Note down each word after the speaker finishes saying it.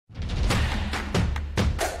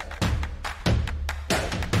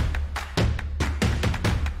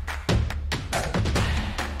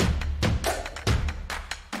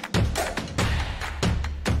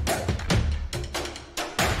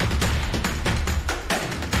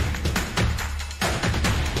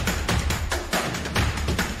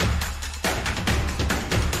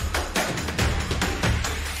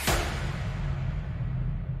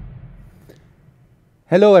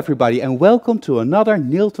Hello everybody and welcome to another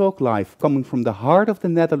Nail Talk Live, coming from the heart of the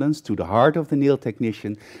Netherlands to the heart of the nail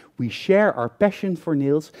technician. We share our passion for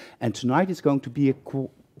nails, and tonight is going to be a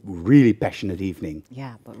really passionate evening.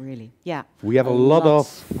 Yeah, but really, yeah. We have a lot of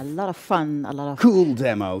fun, a lot of cool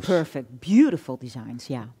demos. Perfect, beautiful designs,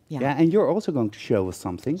 yeah. Yeah, and you're also going to show us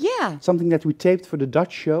something. Yeah. Something that we taped for the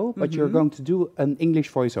Dutch show, but you're going to do an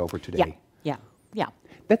English voiceover today. Yeah.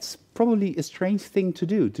 That's probably a strange thing to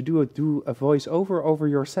do a voiceover over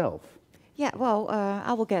yourself. Yeah, well,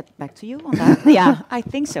 I will get back to you on that. Yeah, I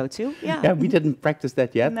think so too, yeah. Yeah, we didn't practice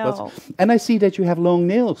that yet. No. And I see that you have long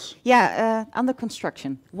nails. Yeah, under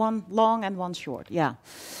construction. One long and one short, yeah.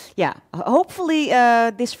 Yeah, hopefully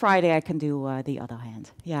this Friday I can do the other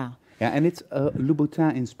hand, yeah. Yeah, and it's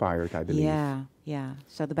Louboutin inspired, I believe. Yeah.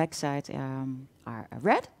 So the back sides are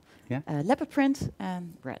red, leopard print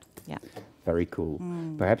and red, yeah. Very cool.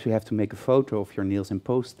 Perhaps we have to make a photo of your nails and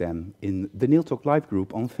post them in the Nail Talk Live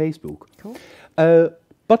group on Facebook. Cool.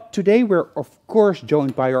 But today we're of course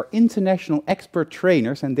joined by our international expert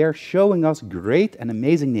trainers, and they're showing us great and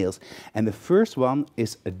amazing nails. And the first one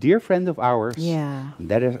is a dear friend of ours. Yeah.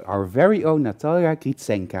 That is our very own Natalia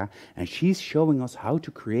Gritsenko, and she's showing us how to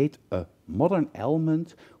create a modern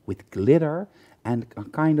element with glitter and a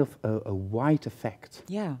kind of a white effect.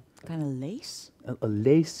 Yeah, kind of lace. A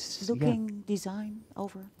lace Looking design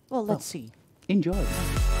over. Well, let's see. Enjoy.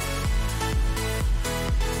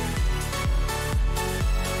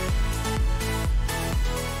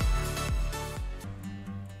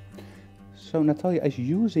 So Natalia is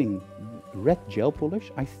using red gel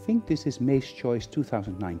polish. I think this is May's Choice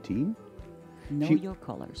 2019. Know your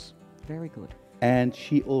colors. Very good. And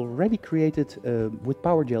she already created with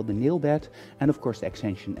Power Gel the nail bed and of course the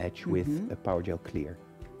extension edge with a Power Gel clear.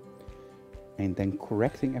 And then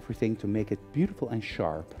correcting everything to make it beautiful and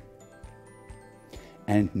sharp.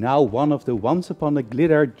 And now one of the Once Upon a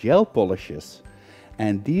Glitter gel polishes.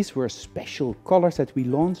 And these were special colors that we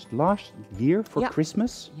launched last year for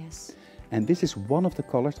Christmas. Yes. And this is one of the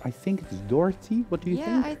colors. I think it's Dorothy. What do you think?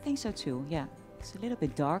 Yeah, I think so too. Yeah, it's a little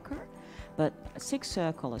bit darker, but 6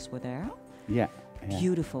 colors were there. Yeah.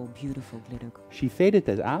 Beautiful, beautiful glitter. She faded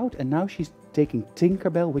that out, and now she's taking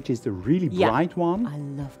Tinkerbell, which is the really bright one. I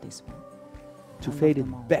love this one. To fade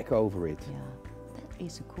it back over it. Yeah, that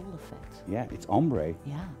is a cool effect. Yeah, it's ombre.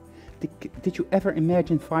 Yeah. Did you ever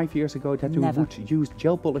imagine 5 years ago that you would use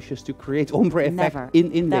gel polishes to create ombre effect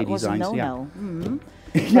in inlay designs? That was a no-no.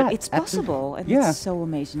 Yeah, but it's possible, and it's so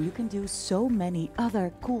amazing. You can do so many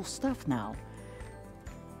other cool stuff now.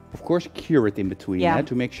 Of course, cure it in between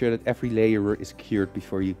to make sure that every layer is cured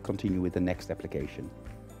before you continue with the next application.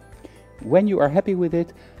 When you are happy with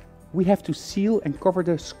it, we have to seal and cover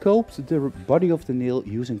sculpt the body of the nail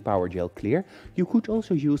using Power Gel Clear. You could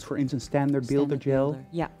also use, for instance, standard builder gel.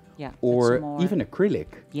 Yeah. Or even acrylic.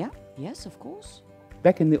 Yeah, yes, of course.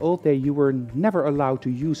 Back in the old day, you were never allowed to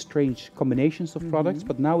use strange combinations of products,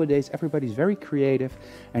 but nowadays everybody's very creative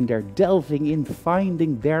and they're delving in,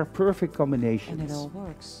 finding their perfect combinations. And it all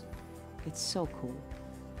works. It's so cool.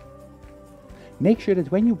 Make sure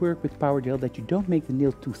that when you work with Power Gel that you don't make the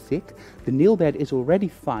nail too thick. The nail bed is already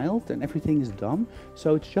filed and everything is done,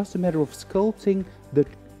 so it's just a matter of sculpting the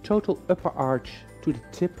total upper arch to the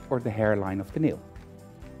tip or the hairline of the nail.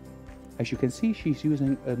 As you can see, she's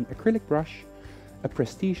using an acrylic brush, a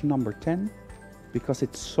Prestige number 10, because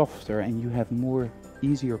it's softer and you have more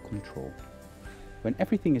easier control. When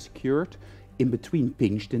everything is cured, in between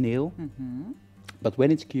pinch the nail, but when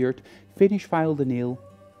it's cured, finish file the nail,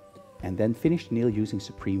 and then finish the nail using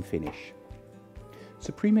Supreme Finish.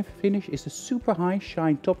 Supreme Finish is a super high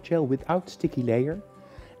shine top gel without sticky layer,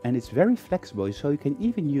 and it's very flexible, so you can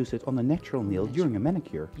even use it on a natural nail during a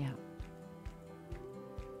manicure. Yeah.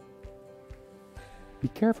 Be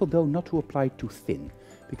careful though not to apply too thin,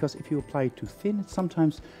 because if you apply it too thin, it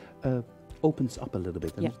sometimes opens up a little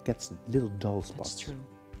bit and it gets little dull spots. That's true.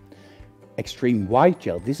 Extreme white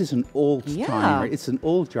gel. This is an old timer. It's an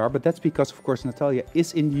old jar, but that's because, of course, Natalia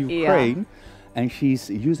is in Ukraine and she's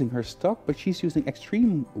using her stock, but she's using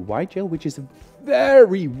extreme white gel, which is a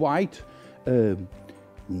very white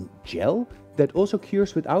gel that also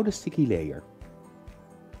cures without a sticky layer.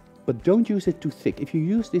 But don't use it too thick. If you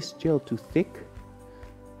use this gel too thick,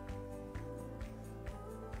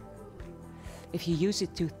 if you use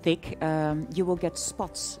it too thick, you will get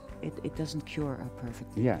spots. It doesn't cure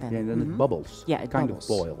perfectly. Yeah, then it bubbles. Yeah, it kind bubbles.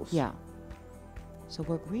 of boils. Yeah. So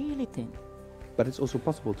work really thin. But it's also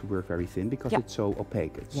possible to work very thin because it's so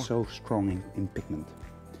opaque. It's so strong in pigment.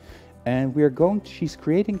 And she's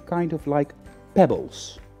creating kind of like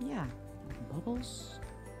pebbles. Yeah, bubbles.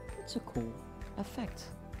 It's a cool effect.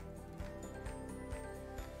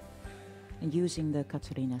 And using the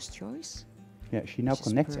Kateryna's choice. Yeah, she now Which is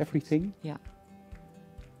connects perfect. everything, Yeah.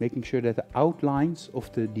 making sure that the outlines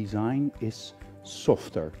of the design is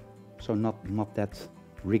softer, so not that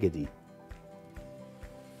riggedy.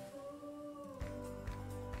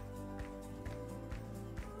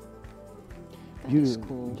 That is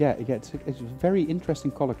cool. Yeah, it's a very interesting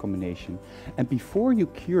color combination. And before you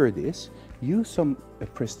cure this, use some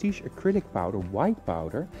Prestige acrylic powder, white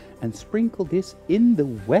powder, and sprinkle this in the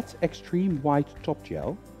wet extreme white top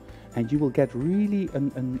gel, and you will get really A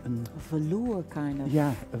velour kind of.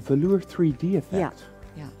 a velour 3D effect.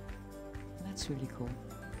 Yeah. Yeah. That's really cool.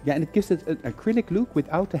 Yeah, and it gives it an acrylic look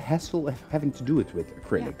without the hassle of having to do it with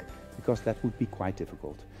acrylic, because that would be quite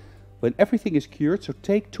difficult. When everything is cured, so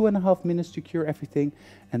take 2.5 minutes to cure everything,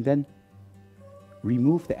 and then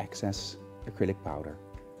remove the excess acrylic powder.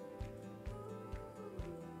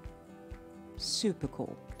 Super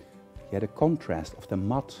cool. Yeah, the contrast of the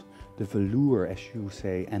matte, the velour, as you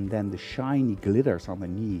say, and then the shiny glitters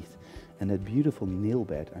underneath, and that beautiful nail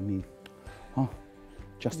bed. I mean, oh,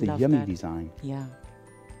 just a Love yummy that. design. Yeah.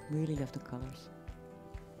 Really love the colors.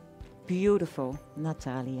 Beautiful,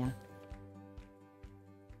 Natalia.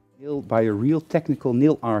 By a real technical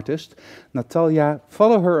nail artist, Natalia.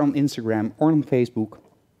 Follow her on Instagram or on Facebook.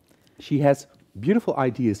 She has beautiful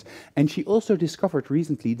ideas, and she also discovered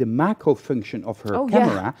recently the macro function of her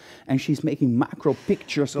camera, and she's making macro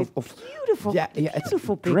pictures of beautiful, it's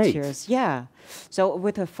beautiful great. pictures. Yeah. So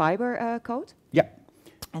with her fiber coat. Yeah.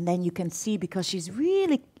 And then you can see, because she's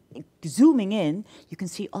really zooming in, you can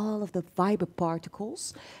see all of the fiber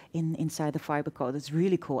particles inside the fiber coat. It's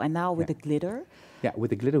really cool. And now with the glitter. Yeah,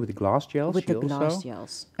 with the glitter, with the glass gels. With the glass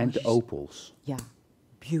gels. And the opals. Yeah,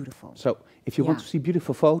 beautiful. So if you want to see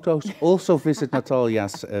beautiful photos, also visit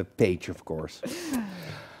Natalia's page, of course.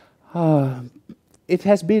 It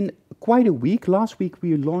has been quite a week. Last week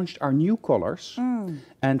we launched our new colors.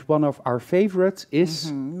 And one of our favorites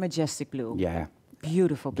is... Majestic blue. Yeah.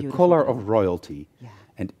 Beautiful, the beautiful. color of royalty. Yeah.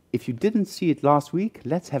 And if you didn't see it last week,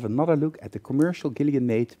 let's have another look at the commercial Gillian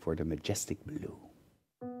made for the Majestic Blue.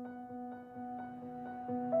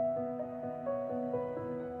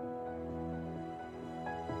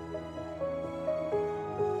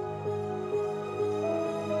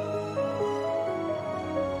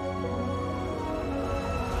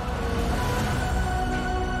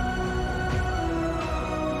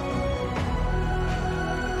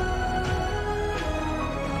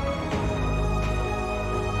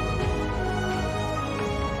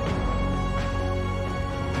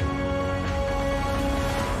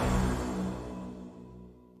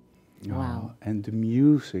 Wow. And the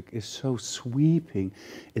music is so sweeping.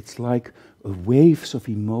 It's like waves of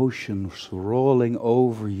emotions rolling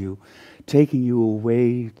over you, taking you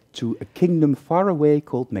away to a kingdom far away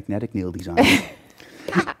called magnetic nail design.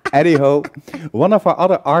 Anyhow, one of our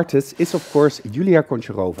other artists is, of course, Yulya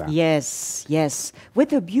Goncharova. Yes, yes, with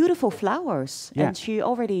the beautiful flowers. Yeah. And she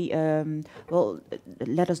already,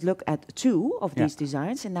 let us look at 2 of these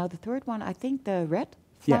designs. And now the third one, I think the red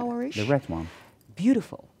flowerish. Yeah, the red one.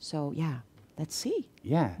 Beautiful. So, yeah, let's see.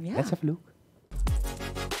 Yeah, let's have a look.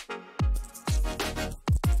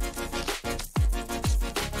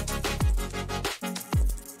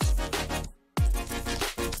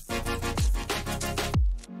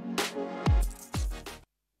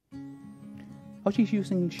 Oh, she's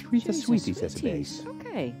using Shrita Sweeties as a base.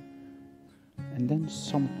 Okay. And then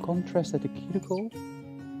some contrast at the cuticle.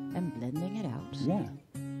 And blending it out. Yeah.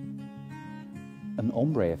 An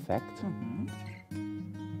ombre effect.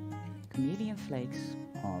 Chameleon flakes.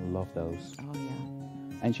 Oh, I love those. Oh,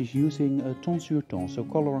 yeah. And she's using ton sur ton, so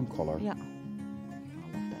color on color. Yeah. I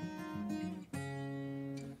love that.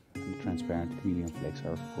 And the transparent chameleon flakes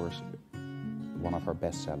are, of course, one of our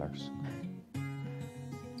best sellers.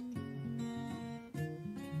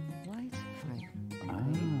 White fiber. Ah,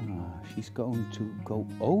 she's going to go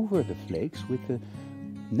over the flakes with the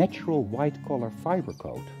natural white color fiber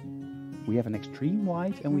coat. We have an extreme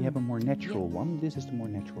white and we have a more natural one. This is the more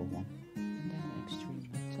natural one. And then extreme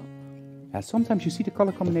at top. Sometimes you see the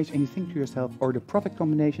color combination and you think to yourself, or the product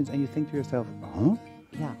combinations and you think to yourself, huh?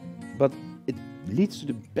 Yeah. But it leads to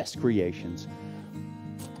the best creations.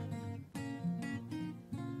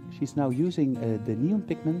 She's now using the neon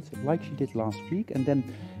pigment like she did last week, and then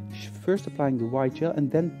first applying the white gel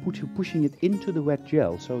and then pushing it into the wet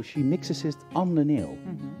gel. So she mixes it on the nail,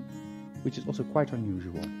 which is also quite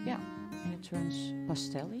unusual. Yeah. And it turns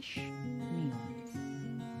pastelish neon.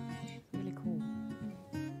 Really cool.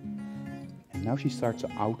 And now she starts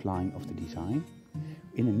the outline of the design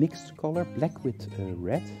in a mixed color, black with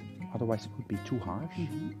red, otherwise it would be too harsh.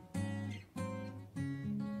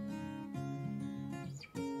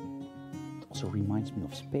 also reminds me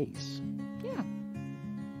of space. Yeah.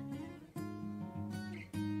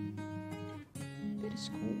 That is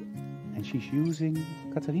cool. And she's using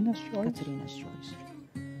Kateryna's choice? Kateryna's choice.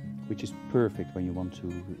 Which is perfect when you want to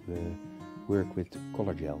work with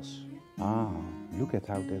color gels. Ah, look at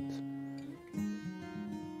how that...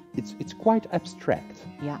 It's quite abstract.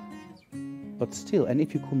 Yeah. But still, and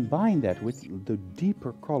if you combine that with the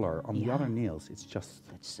deeper color on the other nails, it's just...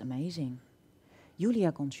 That's amazing.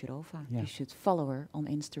 Yulya Goncharova, you should follow her on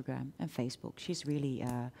Instagram and Facebook. She's really,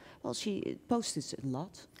 well, she posts a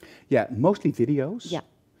lot. Yeah, mostly videos. Yeah.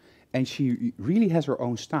 And she really has her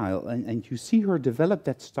own style. And you see her develop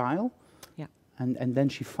that style. Yeah. And then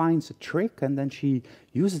she finds a trick and then she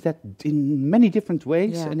uses that in many different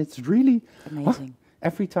ways. Yeah. And it's really... amazing.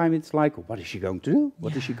 Every time it's like, what is she going to do?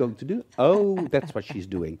 What is she going to do? Oh, that's what she's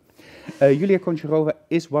doing. Yulya Goncharova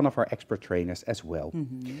is one of our expert trainers as well.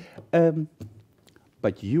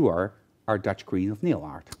 But you are our Dutch queen of nail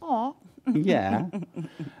art. Oh. Yeah.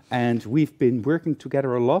 And we've been working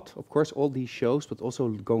together a lot. Of course, all these shows, but also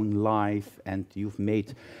going live. And you've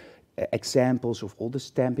made examples of all the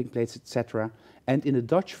stamping plates, etc. And in the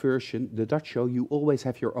Dutch version, the Dutch show, you always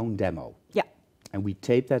have your own demo. Yeah. And we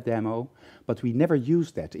tape that demo, but we never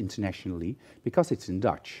use that internationally because it's in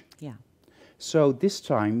Dutch. Yeah. So this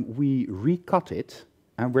time we recut it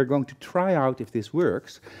and we're going to try out if this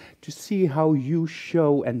works to see how you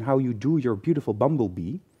show and how you do your beautiful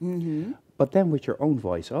bumblebee, but then with your own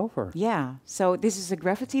voiceover. Yeah. So this is a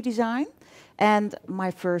graffiti design and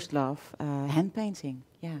my first love, hand painting.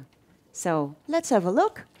 Yeah. So let's have a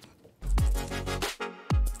look.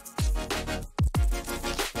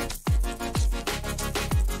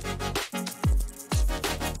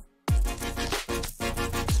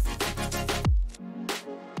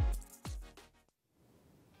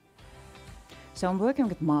 So I'm working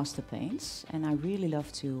with master paints, and I really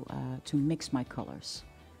love to mix my colors.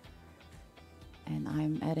 And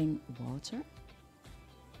I'm adding water,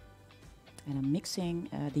 and I'm mixing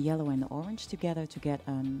the yellow and the orange together to get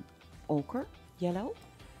an ochre yellow.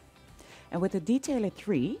 And with the detailer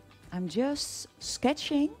 3, I'm just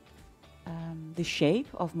sketching the shape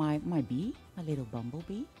of my bee, my little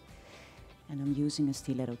bumblebee. And I'm using a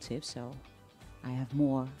stiletto tip, so I have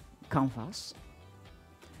more canvas.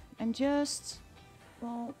 And just,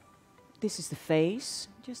 well, this is the face,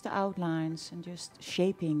 just the outlines, and just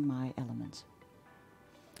shaping my element.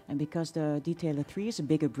 And because the Detailer 3 is a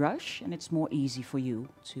bigger brush, and it's more easy for you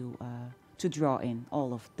to draw in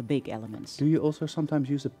all of the big elements. Do you also sometimes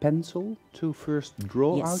use a pencil to first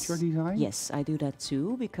draw out your design? Yes, I do that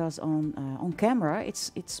too, because on camera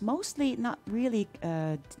it's mostly not really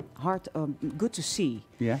good to see.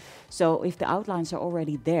 Yeah. So if the outlines are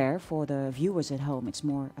already there for the viewers at home, it's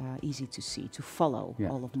more easy to see, to follow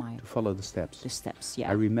all of my... To follow the steps. The steps, yeah.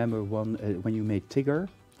 I remember one when you made Tigger.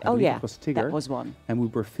 Oh yeah, it was Tigger, that was one. And we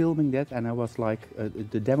were filming that, and I was like,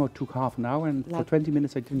 the demo took half an hour, and like for 20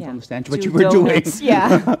 minutes I didn't understand what 2 you were doing.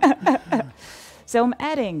 Yeah. So I'm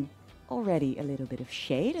adding already a little bit of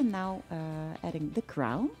shade, and now adding the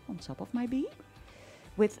crown on top of my bee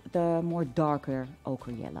with the more darker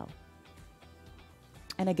ochre yellow.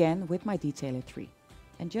 And again with my Detailer 3,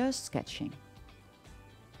 and just sketching.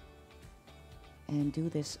 And do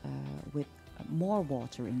this with more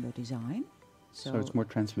water in the design. So it's more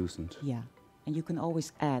translucent. Yeah, and you can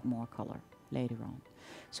always add more color later on.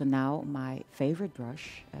 So now my favorite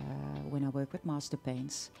brush when I work with master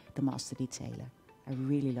paints, the Master Detailer. I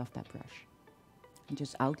really love that brush. And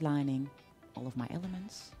just outlining all of my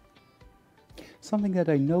elements. Something that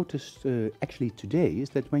I noticed actually today is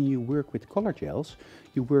that when you work with color gels,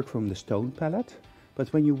 you work from the stone palette.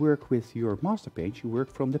 But when you work with your master paints, you work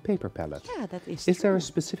from the paper palette. Yeah, that is Is true. there a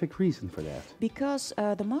specific reason for that? Because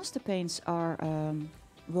the master paints are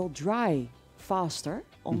will dry faster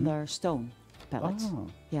on the stone palette. Oh.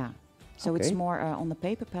 Yeah, so it's more on the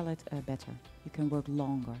paper palette better. You can work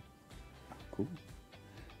longer. Cool.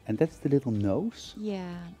 And that's the little nose?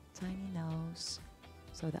 Yeah, tiny nose.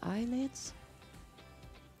 So the eyelids.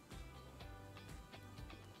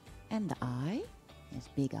 And the eye. Has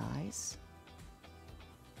big eyes.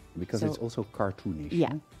 Because so it's also cartoonish. Yeah,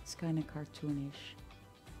 huh? it's kind of cartoonish.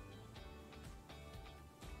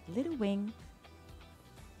 Little wing.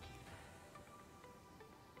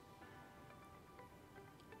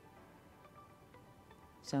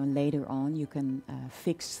 So later on you can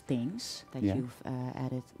fix things that you've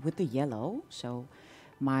added with the yellow. So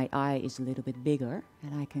my eye is a little bit bigger,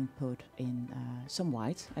 and I can put in some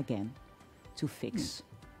white again to fix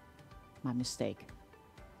my mistake.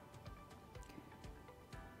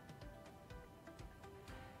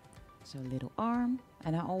 So little arm,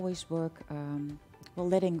 and I always work well,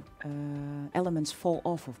 letting elements fall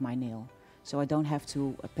off of my nail. So I don't have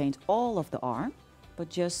to paint all of the arm, but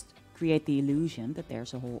just create the illusion that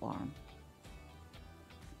there's a whole arm.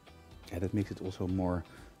 Yeah, that makes it also more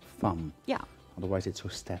fun. Yeah. Otherwise it's so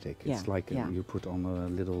static. Yeah, It's like yeah. you put on a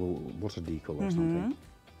little water decal or something.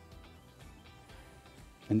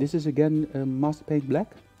 And this is again Master Paint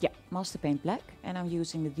Black? Yeah, Master Paint Black, and I'm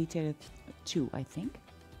using the Detailer 2, I think.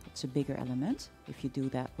 It's a bigger element. If you do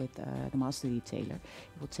that with the Master Detailer,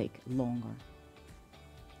 it will take longer.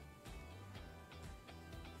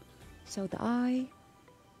 So the eye.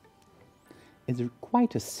 It's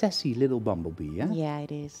quite a sassy little bumblebee, yeah? Yeah,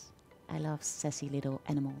 it is. I love sassy little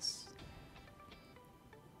animals.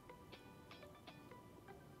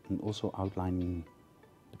 And also outlining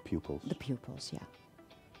the pupils. The pupils, yeah.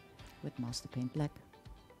 With Master Paint Black.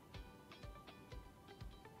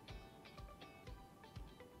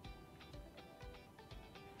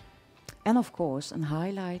 And of course, a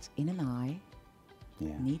highlight in an eye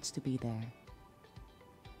needs to be there.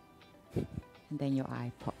 And then your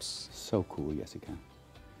eye pops. So cool, Yessica.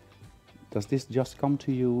 Does this just come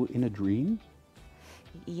to you in a dream?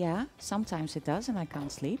 Yeah, sometimes it does, and I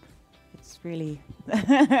can't sleep. It's really...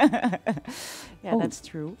 yeah, that's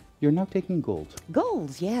true. You're now taking gold.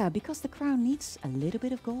 Gold, yeah, because the crown needs a little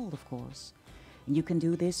bit of gold, of course. And you can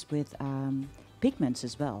do this with pigments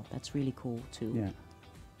as well. That's really cool, too. Yeah.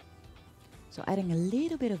 So adding a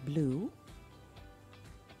little bit of blue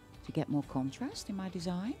to get more contrast in my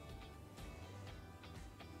design.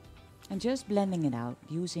 And just blending it out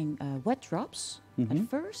using wet drops at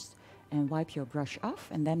first, and wipe your brush off,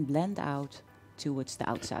 and then blend out towards the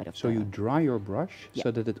outside of So the... you dry your brush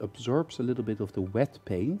so that it absorbs a little bit of the wet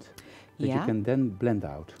paint that you can then blend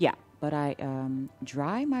out. Yeah, but I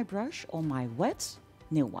dry my brush on my wet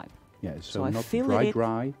nail wipe. Yeah, So so I not fill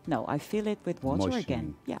dry. No, I fill it with water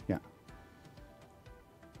again. Moistening. Yeah.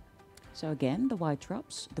 So again, the wet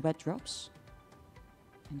drops,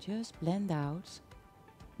 and just blend out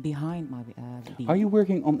behind my bead. Are you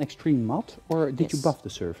working on extreme matte, or did you Yes. buff the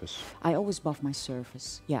surface? I always buff my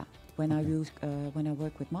surface. Yeah, when I use when I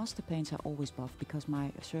work with master paints, I always buff because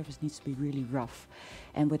my surface needs to be really rough.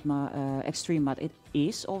 And with my extreme matte, it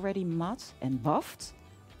is already matte and buffed,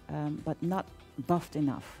 but not buffed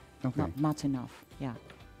enough, not matte enough. Yeah,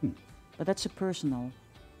 but that's a personal.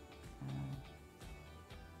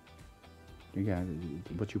 Yeah,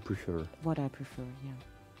 what you prefer. What I prefer, yeah.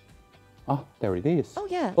 Ah, there it is. Oh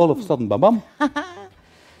yeah. All of a sudden, bam bam.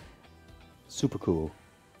 Super cool.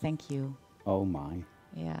 Thank you. Oh my.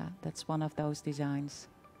 Yeah, that's one of those designs.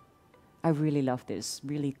 I really love this.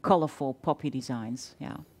 Really colorful, poppy designs.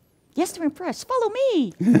 Yeah. Yes, to impress. Follow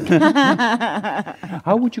me.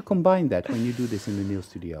 How would you combine that when you do this in the nail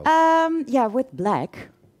studio? Yeah, with black.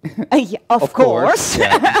 Yeah, of course.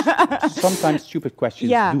 Yeah. Sometimes stupid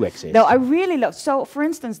questions do exist. No, I really love. So, for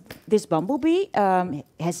instance, this bumblebee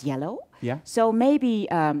has yellow. Yeah. So maybe,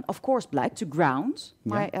 of course, black to ground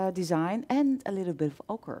my design, and a little bit of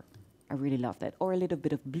ochre. I really love that, or a little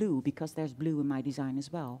bit of blue, because there's blue in my design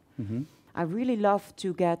as well. I really love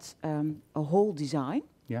to get a whole design.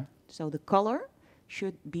 Yeah. So the color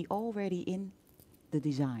should be already in the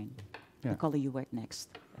design. Yeah. The color you wear next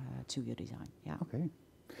to your design. Yeah. Okay.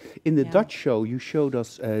 In the Dutch show, you showed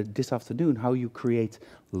us this afternoon how you create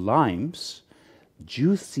limes,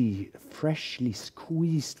 juicy, freshly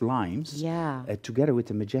squeezed limes, together with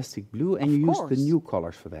the majestic blue, and you used the new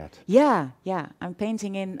colors for that. Yeah, yeah. I'm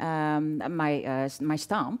painting in my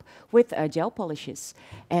stamp with gel polishes,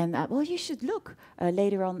 and well, you should look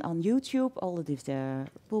later on YouTube. All of this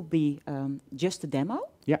will be just a demo,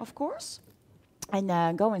 of course.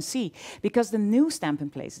 And go and see, because the new Stampin'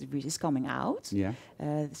 Place is coming out. Yeah.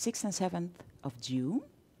 6th and 7th of June,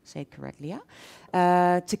 say it correctly,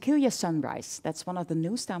 yeah. Tequila Sunrise, that's one of the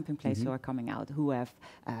new Stampin' Places who are coming out, who have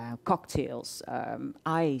cocktails,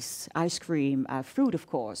 ice cream, fruit, of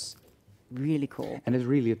course. Really cool. And it's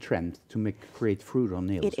really a trend to create fruit on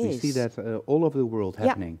nails. It We see that all over the world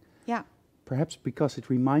happening. Yeah. Perhaps because it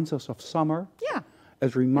reminds us of summer. Yeah.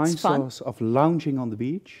 It reminds us of lounging on the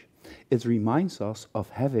beach. It reminds us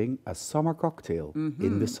of having a summer cocktail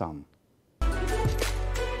in the sun.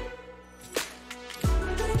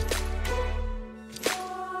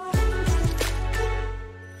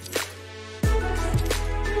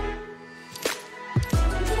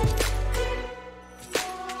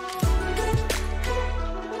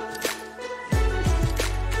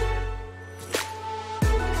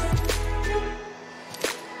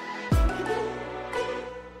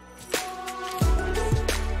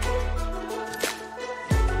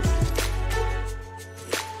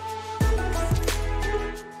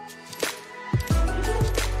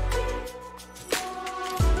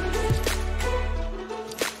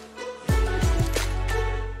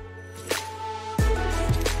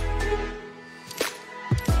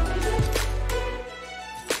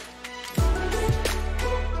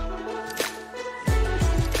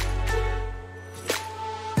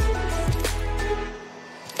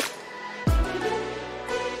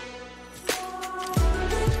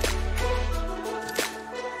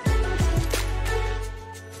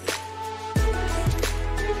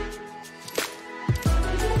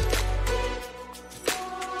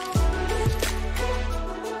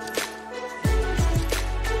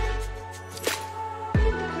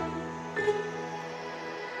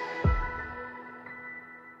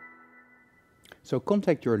 So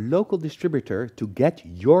contact your local distributor to get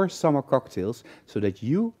your summer cocktails so that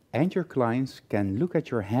you and your clients can look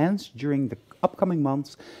at your hands during the upcoming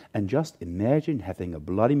months and just imagine having a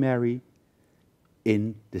Bloody Mary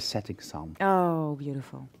in the setting sun. Oh,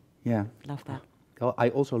 beautiful. Yeah. Love that. Well, I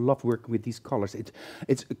also love working with these colors.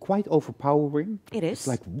 It's quite overpowering. It is. It's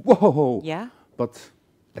like, whoa! Yeah. But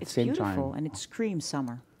at the same beautiful, time... and it screams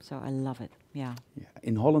summer, so I love it. Yeah.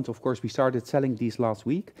 In Holland, of course, we started selling these last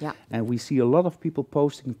week. Yeah. And we see a lot of people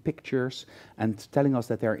posting pictures and telling us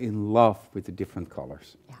that they're in love with the different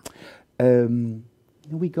colors. Yeah.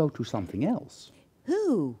 We go to something else.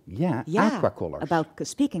 Ooh. Yeah, Yeah. aqua colors.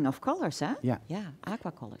 Speaking of colors, huh? Yeah. Yeah,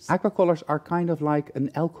 aqua colors. Aqua colors are kind of like an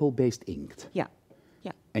alcohol-based ink. Yeah.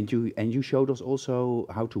 Yeah. And you showed us also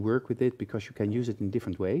how to work with it because you can use it in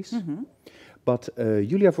different ways. But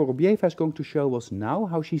Yulya Vorobieva is going to show us now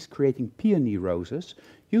how she's creating peony roses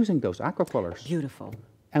using those aqua colors. Beautiful.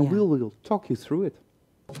 And Yeah. we'll talk you through it.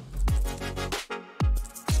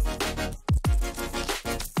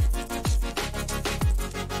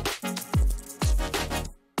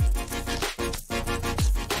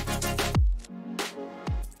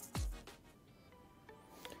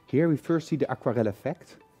 Here we first see the aquarelle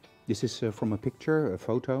effect. This is from a picture, a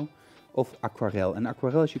photo of aquarelle. And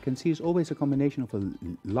aquarelle, as you can see, is always a combination of a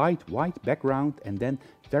light white background and then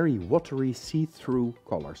very watery see-through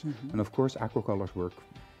colors. And of course, aqua colors work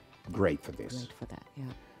great for this. Great for that,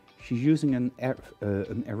 yeah. She's using an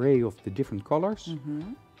array of the different colors.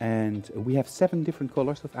 And we have 7 different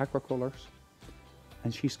colors of aqua colors.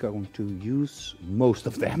 And she's going to use most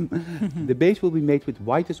of them. The base will be made with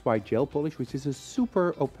whitest white gel polish, which is a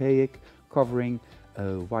super opaque covering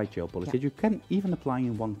white gel polish that you can even apply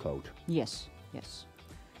in one coat. Yes, yes.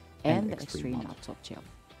 And And the extreme extreme matte. matte top gel.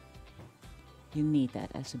 You need that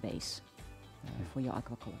as a base for your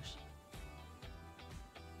aqua colors.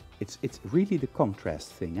 It's really the contrast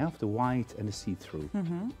thing of the white and the see-through.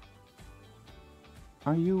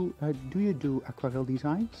 Are you do you do aquarelle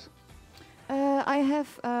designs? I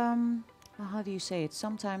have, how do you say it?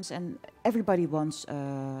 Sometimes, and everybody wants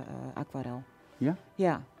aquarelle. Yeah.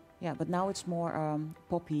 Yeah, yeah, but now it's more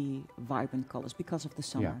poppy, vibrant colors because of the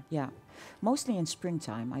summer. Yeah. Mostly in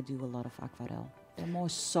springtime, I do a lot of aquarelle. They're more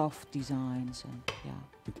soft designs, and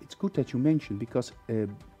yeah. It's good that you mentioned because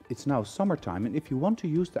it's now summertime, and if you want to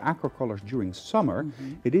use the aqua colors during summer,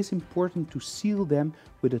 it is important to seal them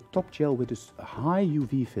with a top gel with a high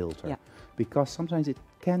UV filter. Yeah. Because sometimes it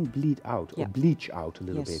can bleed out or bleach out a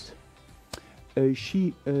little Yes. bit.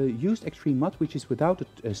 She used extreme matte, which is without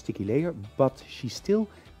a sticky layer, but she still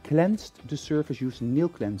cleansed the surface using nail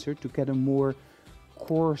cleanser to get a more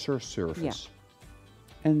coarser surface.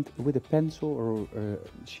 And with a pencil, or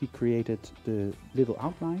she created the little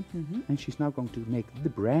outline, and she's now going to make the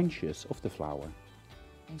branches of the flower.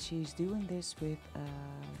 And she's doing this with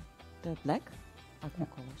the black aqua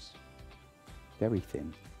colors. Very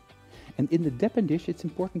thin. And in the dip and dish, it's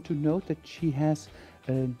important to note that she has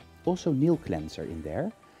also nail cleanser in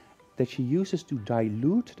there that she uses to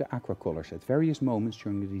dilute the aqua colors at various moments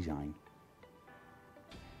during the design.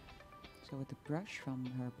 So with the brush from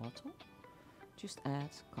her bottle, just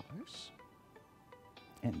add colors.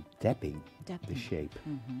 And dabbing the Dabbing. shape.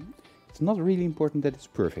 It's not really important that it's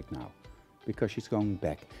perfect now, because she's going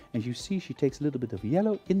back. And you see she takes a little bit of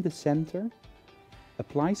yellow in the center,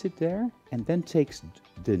 applies it there, and then takes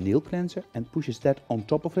the nail cleanser and pushes that on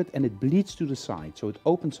top of it, and it bleeds to the side, so it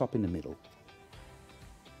opens up in the middle.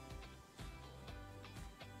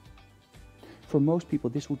 For most people,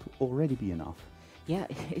 this would already be enough. Yeah,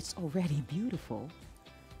 it's already beautiful.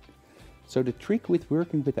 So the trick with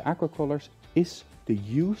working with the aqua colors is the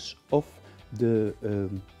use of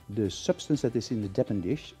the substance that is in the dip and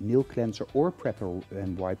dish, nail cleanser or prepper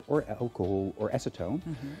and wipe or alcohol or acetone,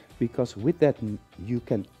 because with that you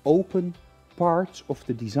can open parts of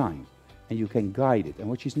the design and you can guide it. And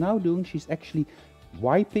what she's now doing, she's actually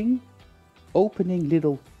wiping, opening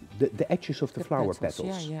the edges of the flower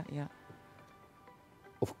petals. Yeah.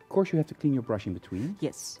 Of course you have to clean your brush in between.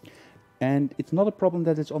 Yes. And it's not a problem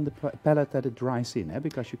that it's on the palette that it dries in,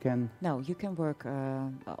 because you can... No, you can work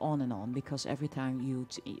on and on, because every time you,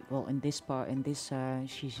 well, in this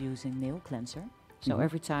she's using nail cleanser. So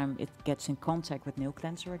every time it gets in contact with nail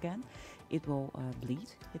cleanser again, it will bleed.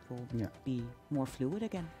 It will be more fluid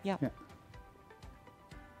again. Yeah.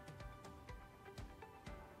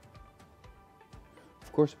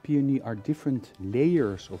 Of course, peony are different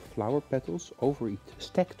layers of flower petals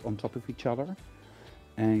stacked on top of each other.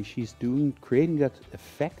 And she's creating that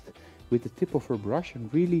effect with the tip of her brush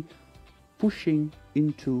and really pushing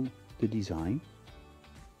into the design.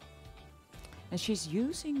 And she's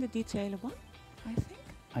using the detailer one, I think?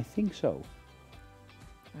 I think so.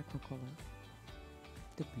 aqua color.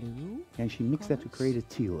 The blue. And she mixed that to colours. create a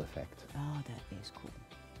teal effect. Oh, that is cool.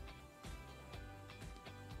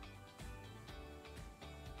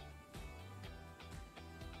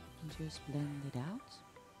 And just blend it out.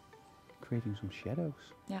 Creating some shadows.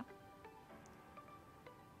 Yeah.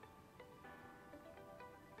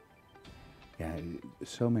 Yeah,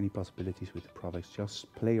 so many possibilities with the products.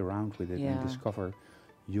 Just play around with it and Yeah. discover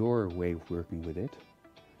your way of working with it.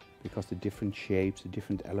 Because the different shapes, the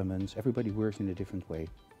different elements, everybody works in a different way.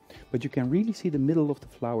 But you can really see the middle of the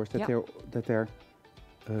flowers that Yeah. they're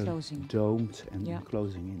Closing. domed and Yeah.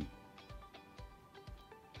 closing in.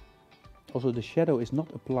 Also, the shadow is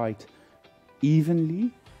not applied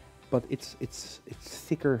evenly, but it's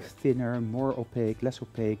thicker, thinner, more opaque, less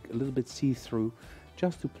opaque, a little bit see-through,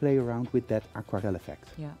 just to play around with that aquarelle effect.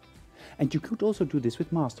 Yeah. And you could also do this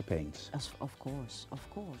with master paints. Of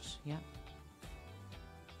course, yeah.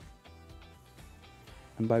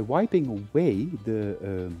 And by wiping away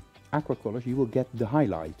the aqua colors, you will get the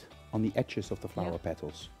highlight on the edges of the flower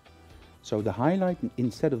petals. So the highlight,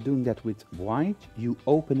 instead of doing that with white, you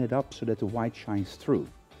open it up so that the white shines through.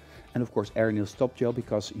 And of course, air nail stop gel,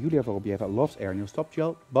 because Yulya Vorobieva loves air nail stop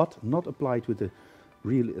gel, but not applied with a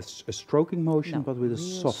stroking motion, No, but with a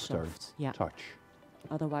real softer soft, yeah. touch.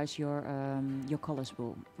 Otherwise, your colors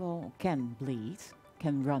can bleed,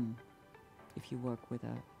 can run, if you work with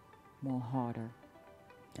a more harder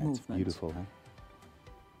That's movement. beautiful, huh?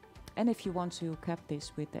 And if you want to cap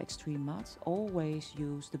this with the extreme matte, always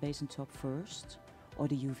use the base and top first, or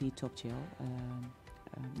the UV top gel,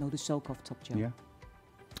 the soak-off top gel. Yeah.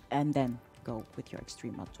 And then go with your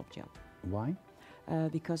extreme matte top gel. Why?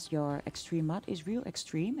 Because your extreme matte is real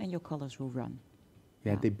extreme and your colors will run.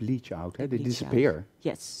 Yeah, they bleach out, They they bleach disappear. out.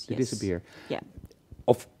 Yes, They yes. disappear. Yeah.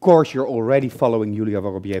 Of course, you're already following Yulya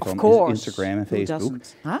Vorobieva on Instagram and Who Facebook.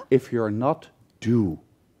 doesn't? Huh? If you're not, do.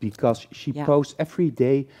 Because she Yeah. posts every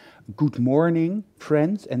day, good morning,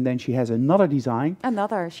 friends, and then she has another design.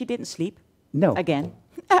 She didn't sleep. No. Again.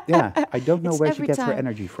 Yeah, I don't know It's where she every gets her time.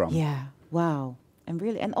 energy from. Yeah, wow.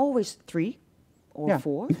 And always 3 or Yeah.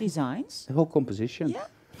 4 designs. The whole composition. Yeah.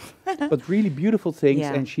 But really beautiful things,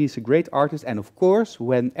 Yeah. and she's a great artist. And of course,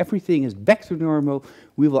 when everything is back to normal,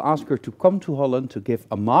 we will ask her to come to Holland to give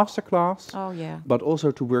a masterclass, Oh, yeah. but also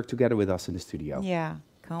to work together with us in the studio. Yeah,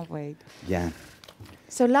 can't wait. Yeah.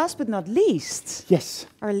 So last but not least, Yes.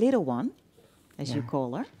 our little one, as you Yeah.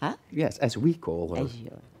 call her. Huh? Yes, as we call her. As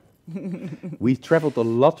you. We traveled a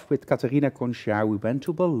lot with Kateryna Gonchar. We went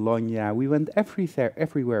to Bologna. We went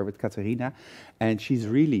everywhere with Kateryna, and she's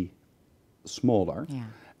really smaller. Yeah.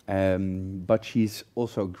 But she's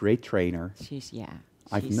also a great trainer.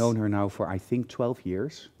 I've she's- known her now for, I think, 12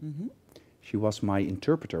 years. Mhm. She was my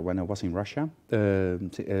interpreter when I was in Russia,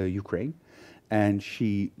 Ukraine. And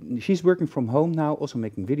she's working from home now, also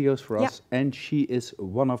making videos for us. And she is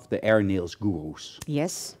one of the air nails gurus.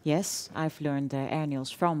 Yes, yes. I've learned air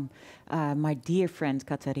nails from my dear friend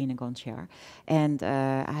Kateryna Gonchar. And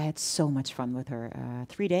I had so much fun with her.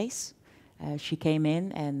 3 days. She came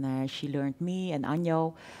in and she learned me and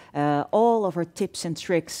Anjo all of her tips and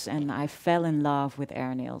tricks. And I fell in love with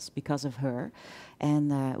air nails because of her.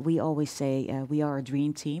 And we always say we are a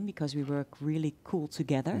dream team because we work really cool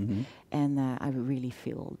together. Mm-hmm. And I really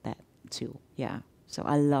feel that too. Yeah. So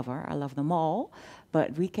I love her. I love them all.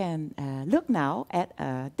 But we can look now at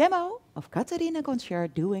a demo of Kateryna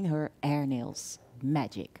Gonchar doing her air nails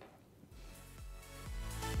magic.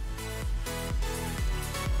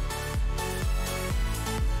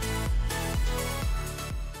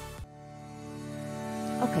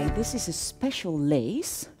 Okay, this is a special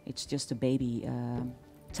lace. It's just a baby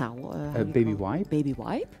towel. A baby wipe? Baby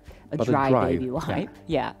wipe. A But dry, dry, baby wipe.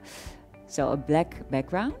 Yeah. So a black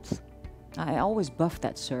background. I always buff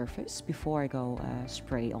that surface before I go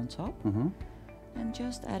spray on top. Mm-hmm. And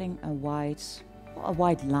just adding a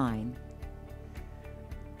white line.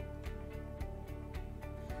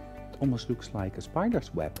 It almost looks like a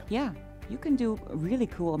spider's web. Yeah. You can do really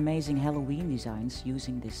cool, amazing Halloween designs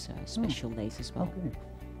using this special lace as well. Okay.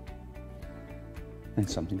 And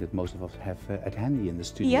something that most of us have at handy in the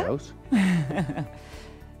studios.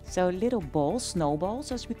 So little balls,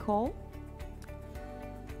 snowballs as we call,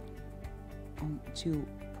 on 2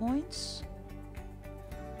 points.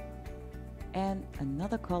 And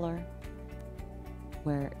another color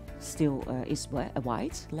where still is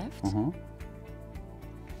white left. Uh-huh.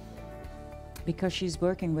 Because she's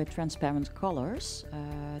working with transparent colors,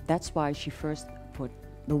 that's why she first put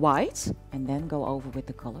the white and then go over with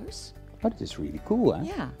the colors. But it is really cool, huh?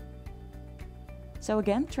 Yeah. So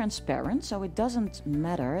again, transparent, so it doesn't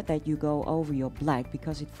matter that you go over your black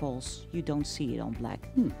because it falls, you don't see it on black,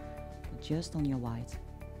 but just on your white.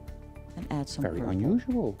 and add some Very purple.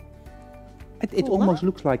 unusual. It Cool, almost huh?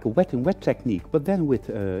 looks like a wet and wet technique, but then with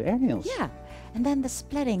air nails. Yeah, and then the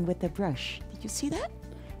splatting with the brush. Did you see that?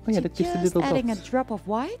 Oh yeah, So that gives a just little adding dots. a drop of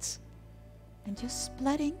white and just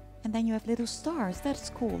splatting, and then you have little stars. That's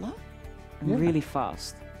cool, huh? And Yeah. really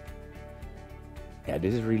fast. Yeah,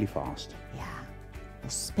 this is really fast. Yeah, a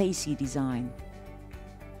spacey design.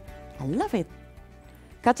 I love it.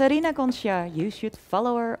 Kateryna Gonchar, you should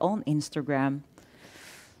follow her on Instagram.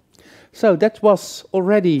 So that was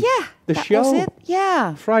already Yeah, the that show. was it.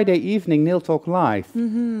 Yeah. Friday evening, Nail Talk Live.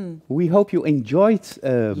 We hope you enjoyed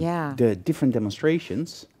Yeah. the different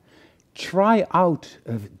demonstrations. Try out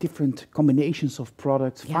different combinations of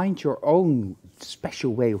products. Yeah. Find your own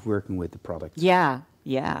special way of working with the product. Yeah,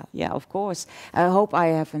 of course. I hope I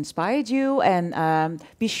have inspired you, and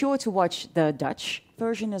be sure to watch the Dutch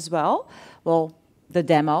version as well. Well, the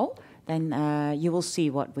demo, then you will see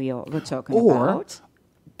what we're talking Or about.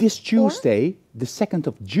 this Tuesday, the 2nd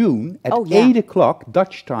of June, at Oh, yeah. 8 o'clock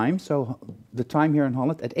Dutch time, so the time here in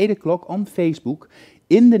Holland, at 8 o'clock on Facebook,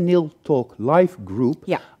 in the Nail Talk Live group,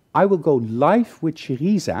 Yeah. I will go live with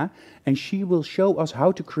Sheriza, and she will show us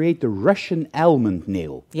how to create the Russian almond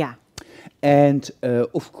nail. Yeah, And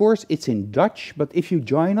of course, it's in Dutch, but if you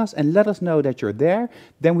join us and let us know that you're there,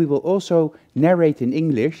 then we will also narrate in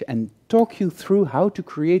English and talk you through how to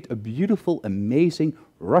create a beautiful, amazing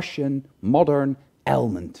Russian modern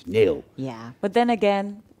almond nail. yeah. But then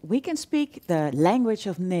again, we can speak the language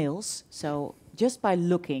of nails, so just by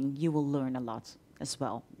looking, you will learn a lot as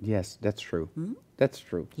well. Yes, that's true. That's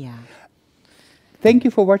true. Yeah. Thank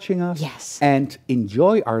you for watching us. Yes. And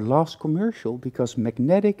enjoy our last commercial, because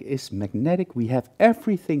magnetic is magnetic. We have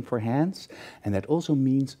everything for hands, and that also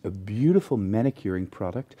means a beautiful manicuring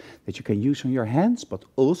product that you can use on your hands, but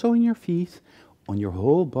also on your feet, on your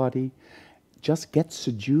whole body. Just get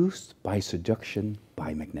seduced by seduction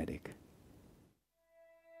by magnetic.